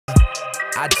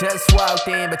I just walked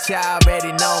in, but y'all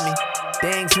already know me.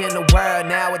 Things in the world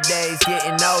nowadays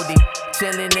getting oldie.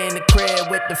 Chilling in the crib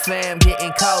with the fam,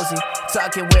 getting cozy.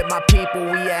 Talking with my people,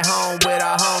 we at home with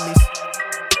our homies.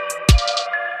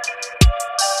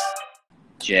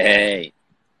 Jay.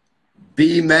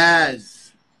 B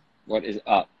Maz. What is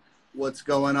up? What's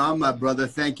going on, my brother?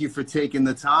 Thank you for taking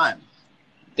the time.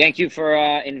 Thank you for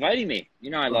inviting me. You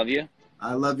know I love you.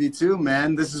 I love you too,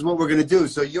 man. This is what we're going to do.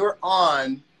 So you're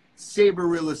on Sabre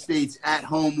Real Estate's At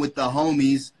Home with the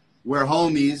Homies. We're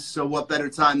homies, so what better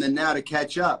time than now to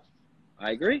catch up?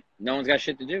 I agree. No one's got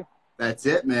shit to do. That's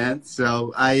it, man.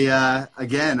 So I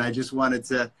just wanted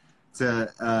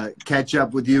to catch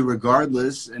up with you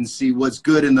regardless and see what's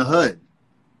good in the hood.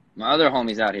 My other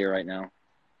homie's out here right now.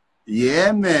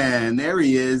 Yeah, man. There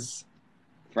he is.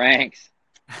 Franks.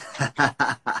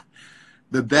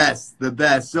 The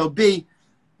best. So B,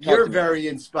 you're very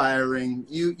inspiring.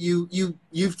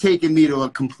 You've taken me to a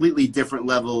completely different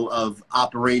level of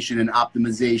operation and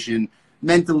optimization,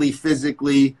 mentally,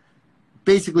 physically,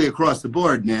 basically across the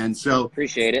board, man. So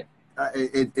appreciate it.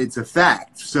 It's a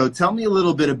fact. So tell me a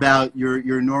little bit about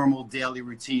your normal daily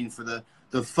routine for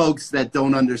the folks that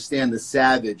don't understand the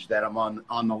savage that I'm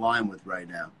on the line with right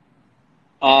now.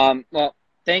 Well,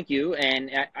 thank you.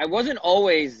 And I wasn't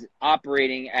always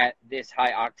operating at this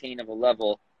high octane of a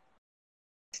level.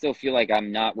 I still feel like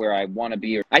I'm not where I want to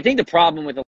be. I think the problem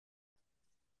with a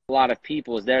lot of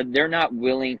people is they're not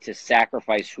willing to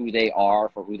sacrifice who they are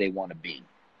for who they want to be.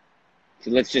 So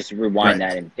let's just rewind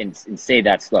that and say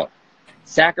that slow.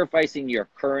 Sacrificing your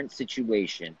current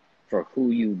situation for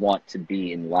who you want to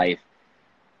be in life,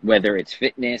 whether it's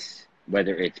fitness,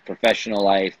 whether it's professional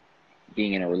life,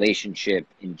 being in a relationship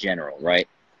in general, right?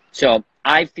 So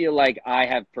I feel like I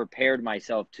have prepared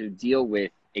myself to deal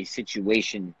with a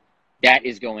situation that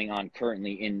is going on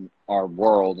currently in our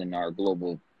world and our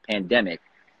global pandemic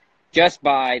just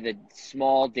by the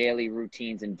small daily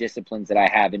routines and disciplines that I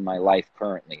have in my life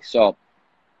currently. So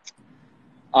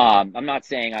I'm not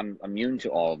saying I'm immune to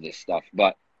all of this stuff,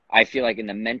 but I feel like in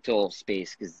the mental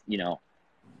space, because, you know,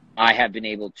 I have been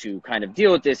able to kind of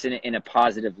deal with this in a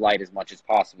positive light as much as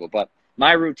possible. But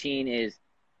my routine is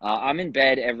I'm in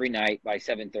bed every night by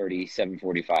 7:30,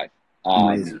 7:45.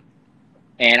 Amazing.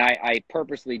 And I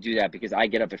purposely do that because I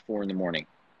get up at 4 in the morning.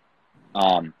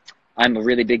 I'm a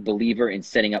really big believer in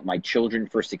setting up my children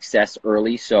for success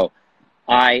early. So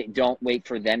I don't wait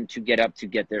for them to get up to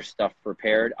get their stuff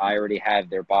prepared. I already have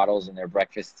their bottles and their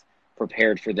breakfasts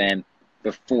prepared for them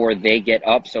before they get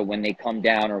up. So when they come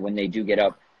down or when they do get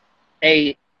up,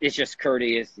 it's just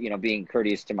courteous, you know, being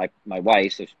courteous to my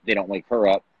wife so they don't wake her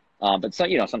up. But so,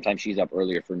 you know, sometimes she's up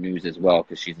earlier for news as well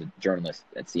because she's a journalist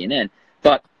at CNN.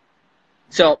 But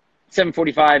so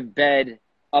 7:45 bed,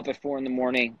 up at 4 in the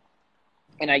morning.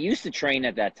 And I used to train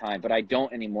at that time, but I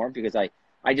don't anymore because I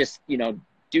just, you know,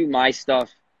 do my stuff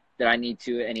that I need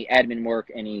to, any admin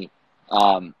work,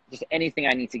 just anything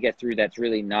I need to get through that's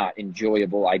really not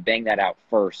enjoyable. I bang that out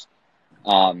first.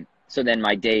 So then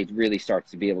my day really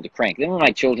starts to be able to crank. Then when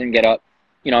my children get up,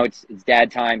 you know, it's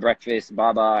dad time, breakfast,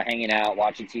 baba, hanging out,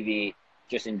 watching TV,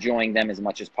 just enjoying them as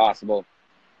much as possible.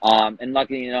 And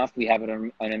luckily enough, we have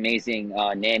an amazing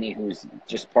nanny who's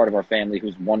just part of our family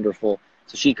who's wonderful.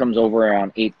 So she comes over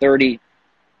around 8:30,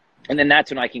 and then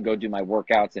that's when I can go do my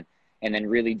workouts and then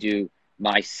really do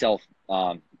my self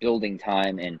building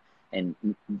time and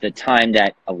the time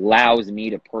that allows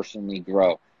me to personally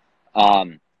grow.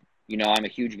 You know, I'm a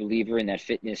huge believer in that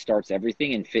fitness starts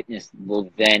everything, and fitness will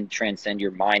then transcend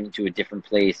your mind into a different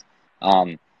place.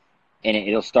 And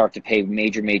it'll start to pay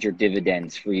major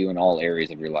dividends for you in all areas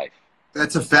of your life.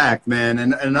 That's a fact, man.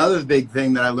 And another big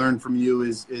thing that I learned from you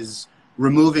is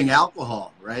removing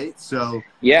alcohol, right? So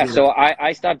yeah, so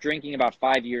I stopped drinking about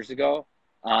 5 years ago.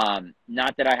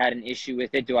 Not that I had an issue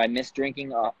with it. Do I miss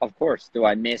drinking? Of course. Do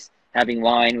I miss having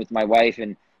wine with my wife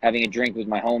and having a drink with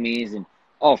my homies? And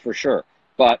oh, for sure.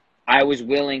 But I was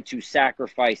willing to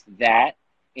sacrifice that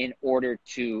in order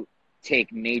to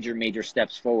take major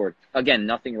steps forward. Again,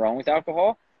 nothing wrong with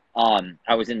alcohol.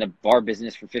 I was in the bar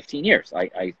business for 15 years.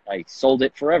 I sold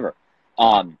it forever.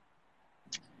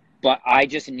 But I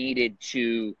just needed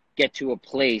to get to a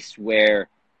place where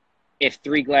if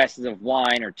 3 glasses of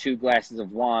wine or 2 glasses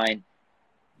of wine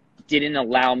didn't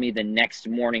allow me the next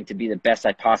morning to be the best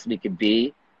I possibly could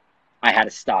be, I had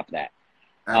to stop that.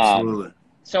 Absolutely.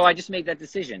 So I just made that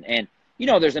decision. And, you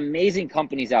know, there's amazing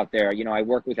companies out there. You know, I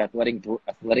work with Athletic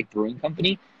Brewing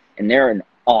Company, and they're an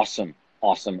awesome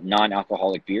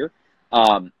non-alcoholic beer.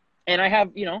 And I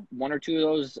have, you know, 1 or 2 of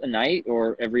those a night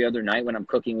or every other night when I'm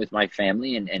cooking with my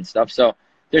family and stuff. So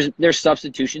there's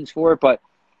substitutions for it. But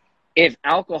If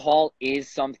alcohol is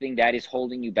something that is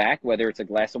holding you back, whether it's a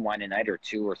glass of wine a night or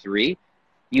two or three,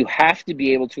 you have to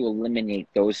be able to eliminate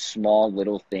those small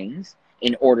little things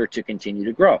in order to continue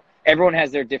to grow. Everyone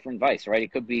has their different vice, right?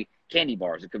 It could be candy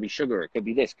bars, it could be sugar, it could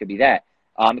be this, it could be that.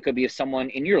 It could be of someone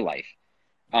in your life.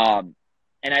 And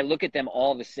I look at them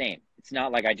all the same. It's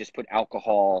not like I just put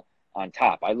alcohol on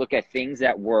top. I look at things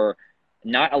that were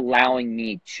not allowing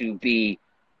me to be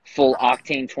full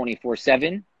octane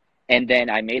 24/7. And then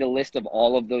I made a list of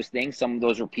all of those things. Some of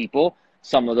those are people,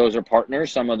 some of those are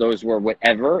partners, some of those were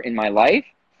whatever in my life,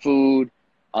 food,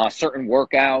 certain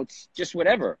workouts, just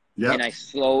whatever. Yep. And I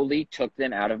slowly took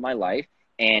them out of my life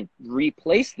and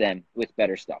replaced them with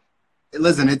better stuff.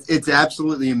 Listen, it's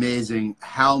absolutely amazing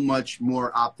how much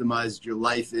more optimized your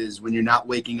life is when you're not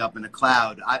waking up in a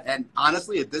cloud. And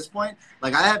honestly, at this point,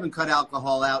 like, I haven't cut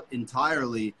alcohol out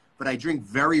entirely, but I drink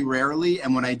very rarely.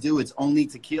 And when I do, it's only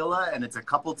tequila, and it's a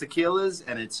couple tequilas,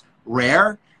 and it's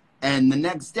rare. And the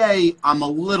next day, I'm a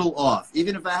little off,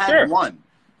 even if I had one.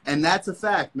 And that's a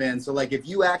fact, man. So, like, if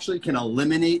you actually can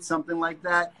eliminate something like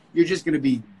that, you're just going to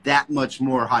be that much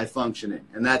more high functioning.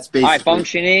 And that's basically high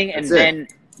functioning. And then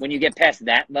when you get past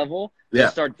that level, you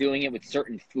start doing it with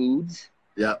certain foods.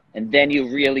 Yeah. And then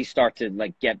you really start to,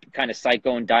 like, get kind of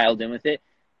psycho and dialed in with it.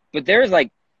 But there's,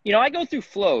 like, you know, I go through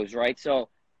flows, right? So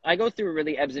I go through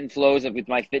really ebbs and flows with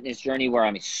my fitness journey where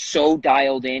I'm so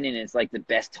dialed in and it's like the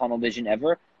best tunnel vision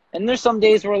ever. And there's some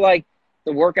days where, like,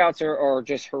 the workouts are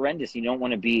just horrendous. You don't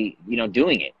want to be, you know,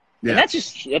 doing it. Yeah. And that's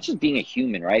just being a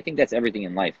human, right? I think that's everything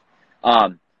in life.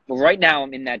 But right now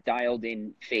I'm in that dialed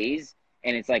in phase,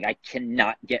 and it's like I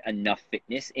cannot get enough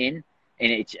fitness in,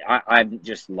 and I'm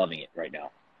just loving it right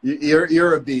now.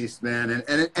 You're a beast, man,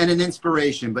 and an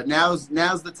inspiration. But now's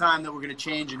the time that we're going to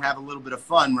change and have a little bit of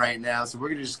fun right now. So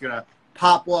we're just going to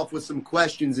pop off with some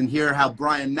questions and hear how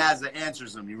Brian Mazza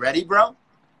answers them. You ready, bro?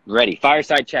 Ready.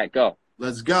 Fireside chat. Go.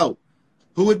 Let's go.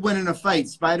 Who would win in a fight,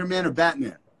 Spider-Man or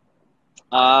Batman?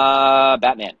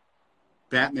 Batman.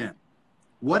 Batman.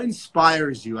 What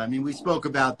inspires you? I mean, we spoke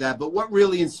about that, but what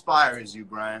really inspires you,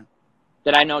 Brian?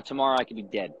 That I know tomorrow I could be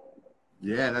dead.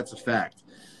 Yeah, that's a fact.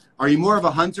 Are you more of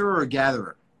a hunter or a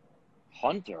gatherer?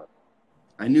 Hunter.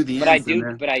 I knew the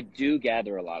answer. But I do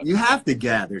gather a lot of You have to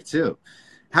gather, too.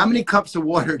 How many cups of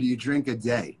water do you drink a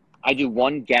day? I do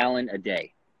 1 gallon a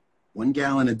day. 1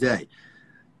 gallon a day.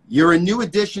 You're a new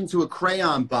addition to a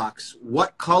crayon box.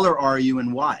 What color are you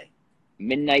and why?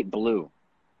 Midnight blue.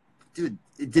 Dude,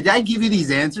 did I give you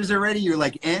these answers already? You're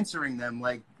like answering them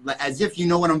like as if you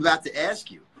know what I'm about to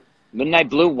ask you. Midnight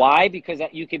blue. Why? Because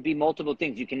you could be multiple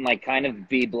things. You can, like, kind of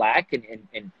be black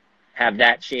and have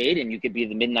that shade, and you could be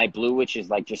the midnight blue, which is,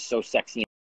 like, just so sexy.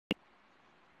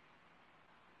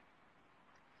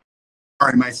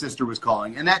 Sorry, my sister was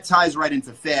calling. And that ties right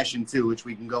into fashion, too, which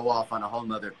we can go off on a whole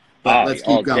nother. But let's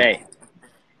keep going. Day.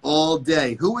 All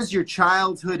day. Who was your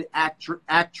childhood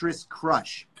actress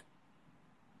crush?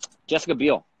 Jessica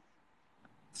Biel.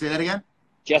 Say that again?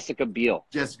 Jessica Biel.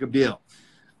 Jessica Biel.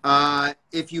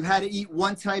 If you had to eat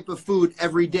one type of food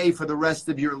every day for the rest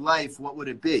of your life, what would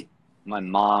it be? My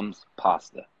mom's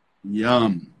pasta.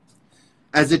 Yum.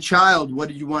 As a child, what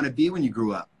did you want to be when you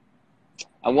grew up?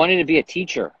 I wanted to be a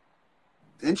teacher.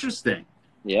 Interesting.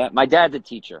 Yeah, my dad's a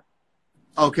teacher.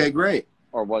 Okay, great.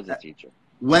 Or was a teacher.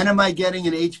 When am I getting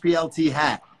an HPLT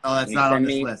hat? Oh, that's not on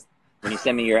this list. When you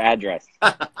send me your address.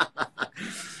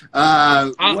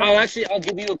 I'll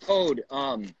give you a code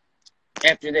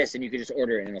after this, and you can just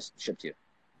order it and it'll ship to you.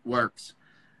 Works.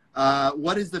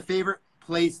 What is the favorite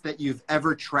place that you've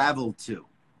ever traveled to?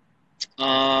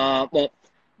 Well,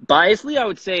 biasly, I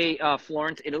would say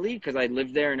Florence, Italy, because I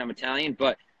lived there and I'm Italian.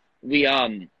 But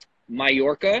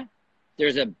Mallorca,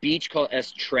 there's a beach called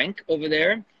Estrenc over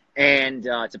there. And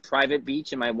it's a private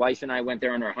beach, and my wife and I went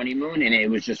there on our honeymoon, and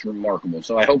it was just remarkable.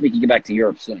 So I hope we can get back to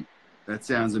Europe soon. That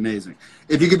sounds amazing.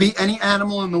 If you could be any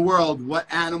animal in the world,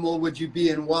 what animal would you be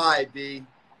and why, B?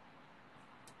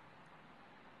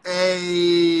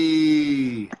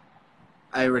 I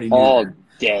already knew all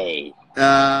that. Day.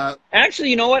 Actually,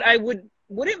 you know what? I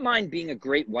wouldn't mind being a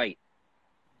great white.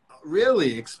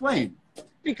 Really? Explain.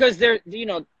 Because they're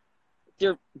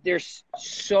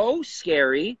so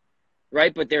scary.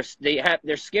 Right, but they're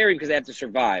scary because they have to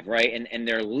survive, right? And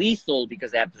they're lethal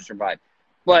because they have to survive.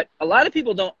 But a lot of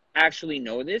people don't actually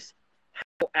know this,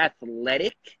 how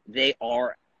athletic they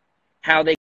are, how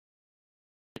they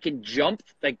can jump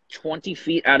like 20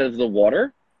 feet out of the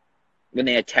water when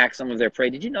they attack some of their prey.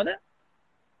 Did you know that?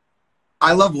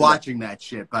 I love watching that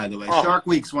shit, by the way. Oh, Shark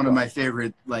Week's one of my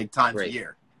favorite times of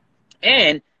year.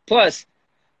 And plus,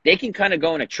 they can kind of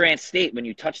go in a trance state when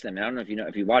you touch them. And I don't know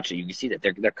if you watch it, you can see that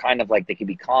they're kind of like they can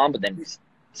be calm, but then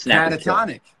Snap and kill.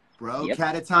 Catatonic, bro. Yep.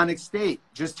 Catatonic state.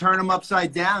 Just turn them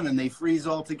upside down and they freeze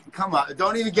all together. Come on.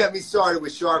 Don't even get me started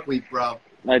with Shark Week, bro.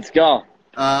 Let's go.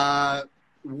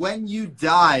 When you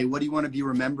die, what do you want to be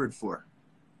remembered for?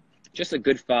 Just a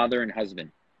good father and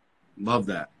husband. Love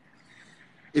that.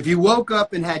 If you woke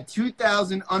up and had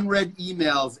 2,000 unread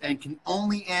emails and can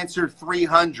only answer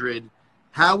 300,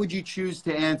 how would you choose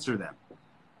to answer them?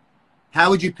 How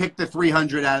would you pick the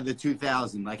 300 out of the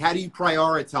 2,000? Like, how do you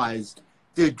prioritize?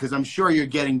 Dude, because I'm sure you're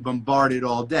getting bombarded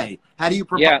all day. How do you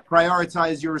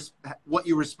prioritize what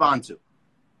you respond to?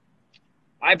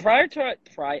 I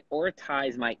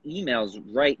prioritize my emails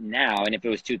right now, and if it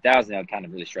was 2,000, that would kind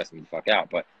of really stress me the fuck out.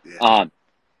 But Yeah.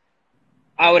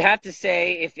 I would have to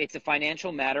say if it's a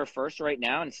financial matter first right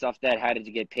now and stuff that had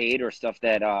to get paid or stuff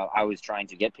that I was trying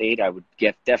to get paid, I would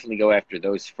definitely go after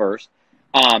those first.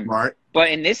 Smart.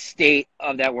 But in this state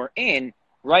that we're in,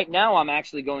 right now I'm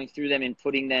actually going through them and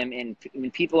putting them in when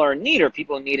people are in need or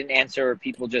people need an answer or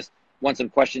people just want some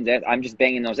questions. I'm just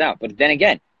banging those out. But then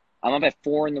again, I'm up at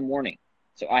 4 in the morning.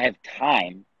 So I have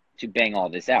time to bang all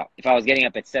this out. If I was getting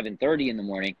up at 7:30 in the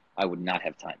morning, I would not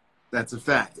have time. That's a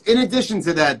fact. In addition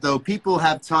to that, though, people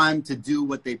have time to do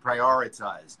what they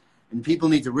prioritize. And people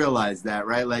need to realize that,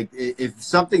 right? Like, if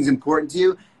something's important to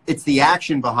you, it's the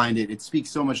action behind it. It speaks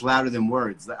so much louder than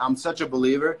words. I'm such a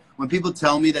believer. When people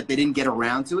tell me that they didn't get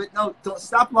around to it, no, don't,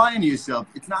 stop lying to yourself.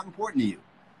 It's not important to you.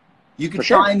 You can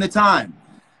find the time.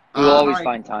 You'll always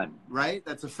find time. Right?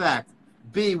 That's a fact.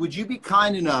 B, would you be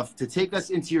kind enough to take us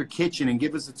into your kitchen and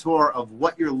give us a tour of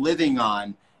what you're living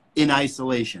on in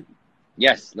isolation?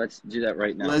 Yes, let's do that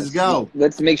right now. Let's go.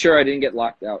 Let's make sure I didn't get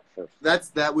locked out first.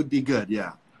 That would be good,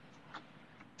 yeah.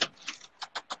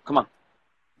 Come on.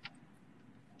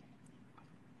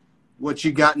 What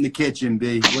you got in the kitchen,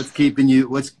 B? What's keeping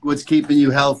you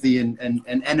healthy and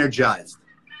energized?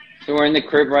 So we're in the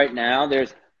crib right now.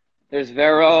 There's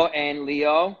Vero and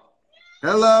Leo.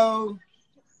 Hello.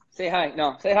 Say hi.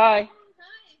 No, say hi.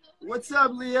 What's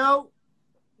up, Leo?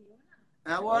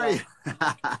 How are you?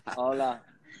 Hola.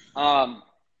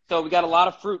 So we got a lot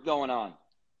of fruit going on.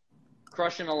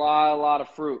 Crushing a lot of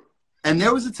fruit. And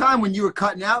there was a time when you were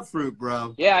cutting out fruit,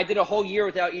 bro. Yeah, I did a whole year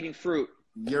without eating fruit.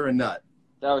 You're a nut.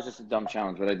 That was just a dumb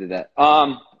challenge, but I did that.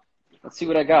 Let's see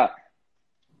what I got.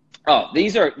 Oh,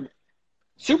 these are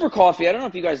Super Coffee. I don't know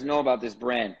if you guys know about this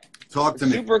brand. Talk to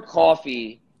me. Super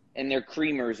Coffee and their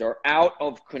creamers are out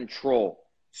of control.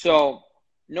 So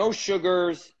no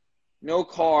sugars, no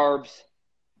carbs,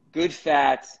 good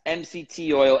fats,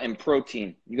 MCT oil, and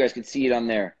protein. You guys can see it on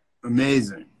there.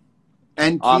 Amazing.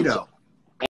 And keto.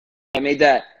 I made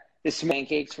this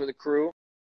pancakes for the crew.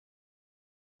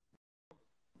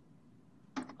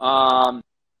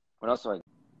 What else do I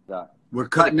got? We're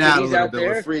cutting out a little out bit. there.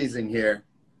 We're freezing here.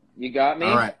 You got me?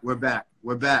 All right, we're back.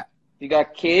 We're back. You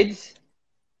got kids?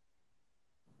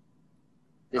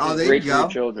 This is there great you for go. your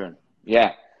children.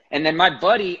 Yeah. And then my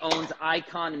buddy owns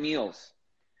Icon Meals.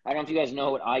 I don't know if you guys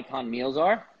know what Icon Meals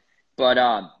are, but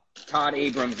Todd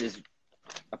Abrams is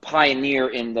a pioneer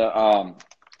in the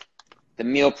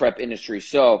meal prep industry.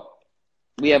 So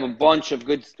we have a bunch of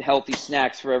good, healthy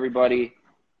snacks for everybody.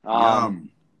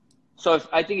 So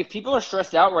I think if people are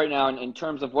stressed out right now in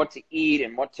terms of what to eat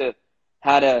and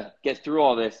how to get through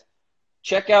all this,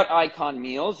 check out Icon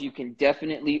Meals. You can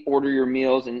definitely order your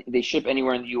meals, and they ship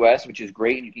anywhere in the U.S., which is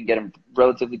great, and you can get them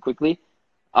relatively quickly.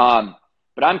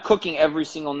 But I'm cooking every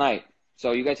single night,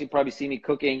 so you guys can probably see me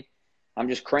cooking. I'm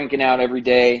just cranking out every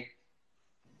day.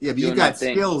 Yeah, but you got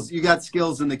skills. You got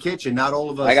skills in the kitchen. Not all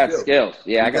of us. I got skills.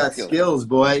 Yeah, I got skills,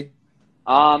 boy.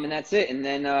 And that's it. And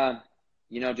then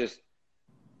just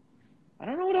I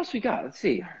don't know what else we got. Let's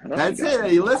see. That's it.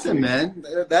 Hey, listen, man.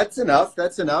 That's enough.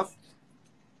 That's enough.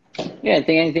 Yeah, I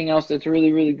think anything else that's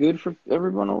really, really good for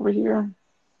everyone over here?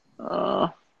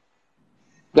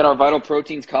 Got our Vital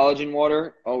Proteins collagen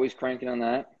water. Always cranking on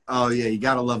that. Oh, yeah. You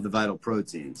got to love the Vital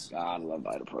Proteins. God, I love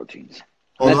Vital Proteins.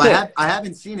 Although I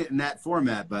haven't seen it in that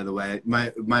format, by the way.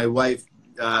 My wife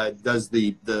does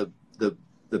the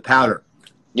powder.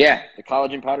 Yeah, the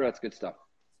collagen powder. That's good stuff.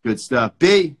 Good stuff.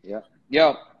 B. Yeah.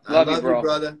 Yo, love you, bro.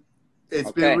 Brother.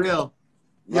 It's been real.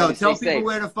 Yo, tell people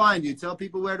where to find you. Tell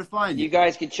people where to find you. You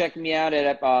guys can check me out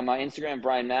at my Instagram,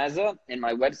 Brian Mazza, and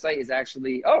my website is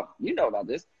actually, you know about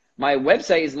this. My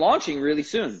website is launching really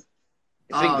soon.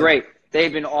 It's been great.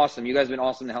 They've been awesome. You guys have been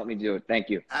awesome to help me do it. Thank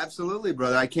you. Absolutely,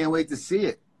 brother. I can't wait to see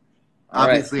it.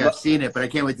 Obviously, I've seen it, but I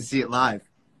can't wait to see it live.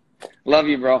 Love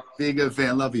you, bro. Be a good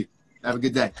fan. Love you. Have a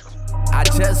good day. I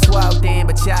just walked in,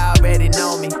 but y'all already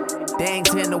know me.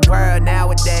 Things in the world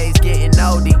nowadays getting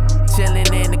oldie.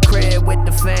 Chilling in the crib with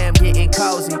the fam, getting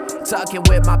cozy. Talking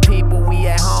with my people, we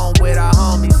at home with our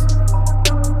homies.